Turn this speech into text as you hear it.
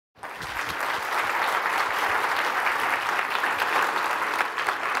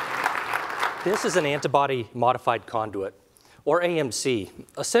This is an antibody modified conduit, or AMC.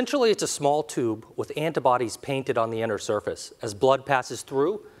 Essentially, it's a small tube with antibodies painted on the inner surface. As blood passes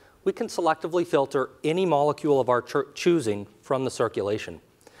through, we can selectively filter any molecule of our choosing from the circulation.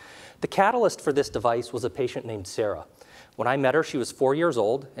 The catalyst for this device was a patient named Sarah. When I met her, she was 4 years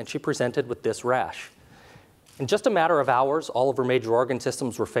old, and she presented with this rash. In just a matter of hours, all of her major organ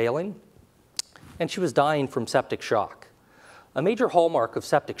systems were failing, and she was dying from septic shock. A major hallmark of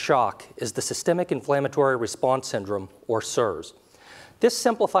septic shock is the systemic inflammatory response syndrome, or SIRS. This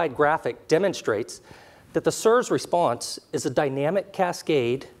simplified graphic demonstrates that the SIRS response is a dynamic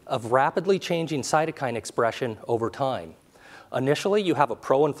cascade of rapidly changing cytokine expression over time. Initially, you have a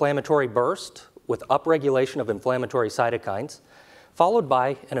pro-inflammatory burst with upregulation of inflammatory cytokines, followed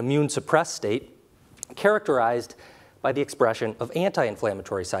by an immune-suppressed state characterized by the expression of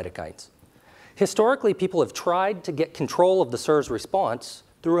anti-inflammatory cytokines. Historically, people have tried to get control of the SIRS response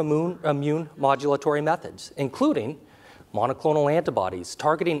through immune modulatory methods, including monoclonal antibodies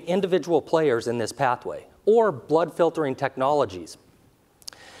targeting individual players in this pathway, or blood filtering technologies.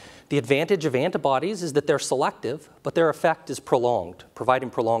 The advantage of antibodies is that they're selective, but their effect is prolonged, providing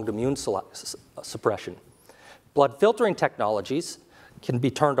prolonged immune suppression. Blood filtering technologies can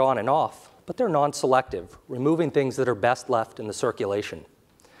be turned on and off, but they're non-selective, removing things that are best left in the circulation.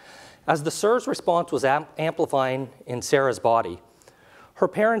 As the SIRS response was amplifying in Sarah's body, her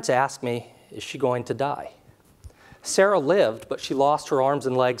parents asked me, is she going to die? Sarah lived, but she lost her arms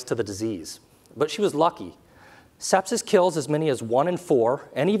and legs to the disease. But she was lucky. Sepsis kills as many as 1 in 4,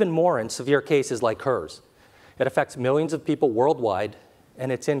 and even more in severe cases like hers. It affects millions of people worldwide,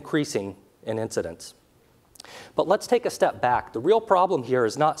 and it's increasing in incidence. But let's take a step back. The real problem here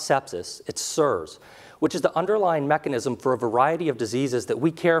is not sepsis, it's SIRS, which is the underlying mechanism for a variety of diseases that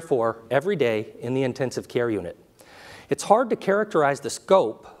we care for every day in the intensive care unit. It's hard to characterize the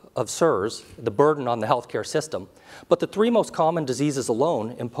scope of SIRS, the burden on the healthcare system, but the 3 most common diseases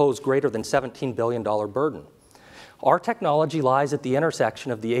alone impose greater than $17 billion burden. Our technology lies at the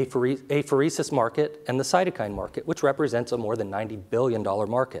intersection of the apheresis market and the cytokine market, which represents a more than $90 billion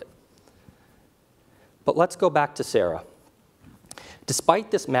market. But let's go back to Sarah.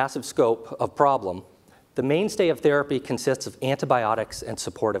 Despite this massive scope of problem, the mainstay of therapy consists of antibiotics and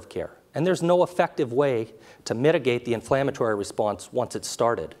supportive care, and there's no effective way to mitigate the inflammatory response once it's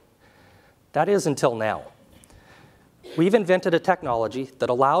started. That is until now. We've invented a technology that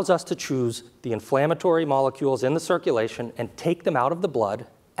allows us to choose the inflammatory molecules in the circulation and take them out of the blood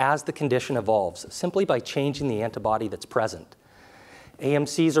as the condition evolves, simply by changing the antibody that's present.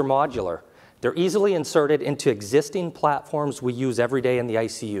 AMCs are modular. They're easily inserted into existing platforms we use every day in the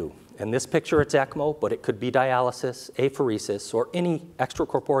ICU. In this picture, it's ECMO, but it could be dialysis, apheresis, or any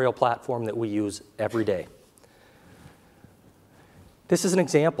extracorporeal platform that we use every day. This is an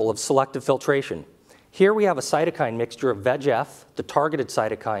example of selective filtration. Here we have a cytokine mixture of VEGF, the targeted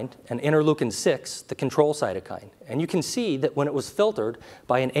cytokine, and interleukin-6, the control cytokine. And you can see that when it was filtered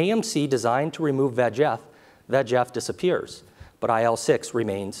by an AMC designed to remove VEGF, VEGF disappears, but IL-6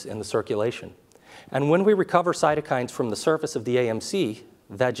 remains in the circulation. And when we recover cytokines from the surface of the AMC,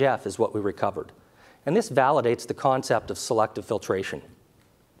 VEGF is what we recovered. And this validates the concept of selective filtration.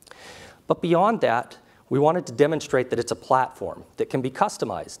 But beyond that, we wanted to demonstrate that it's a platform that can be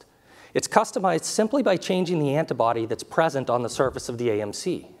customized. It's customized simply by changing the antibody that's present on the surface of the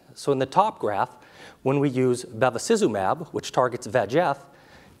AMC. So in the top graph, when we use bevacizumab, which targets VEGF,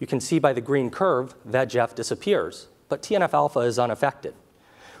 you can see by the green curve, VEGF disappears, but TNF-alpha is unaffected.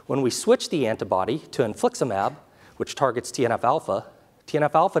 When we switch the antibody to infliximab, which targets TNF-alpha,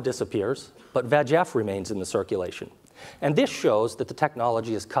 TNF-alpha disappears, but VEGF remains in the circulation. And this shows that the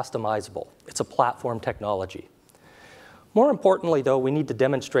technology is customizable. It's a platform technology. More importantly, though, we need to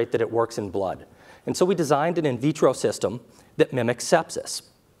demonstrate that it works in blood. And so we designed an in vitro system that mimics sepsis.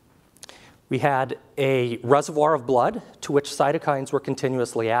 We had a reservoir of blood to which cytokines were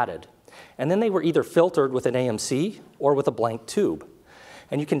continuously added. And then they were either filtered with an AMC or with a blank tube.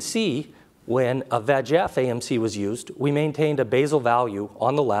 And you can see when a VEGF AMC was used, we maintained a basal value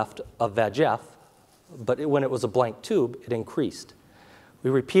on the left of VEGF, but when it was a blank tube, it increased. We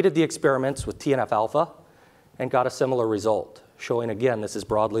repeated the experiments with TNF-alpha and got a similar result, showing again this is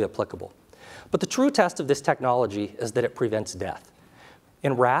broadly applicable. But the true test of this technology is that it prevents death.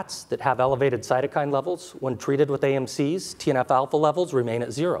 In rats that have elevated cytokine levels, when treated with AMCs, TNF-alpha levels remain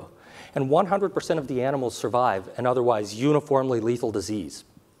at 0. And 100% of the animals survive an otherwise uniformly lethal disease.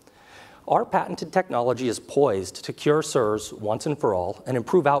 Our patented technology is poised to cure SIRS once and for all and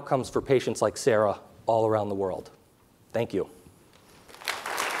improve outcomes for patients like Sarah all around the world. Thank you.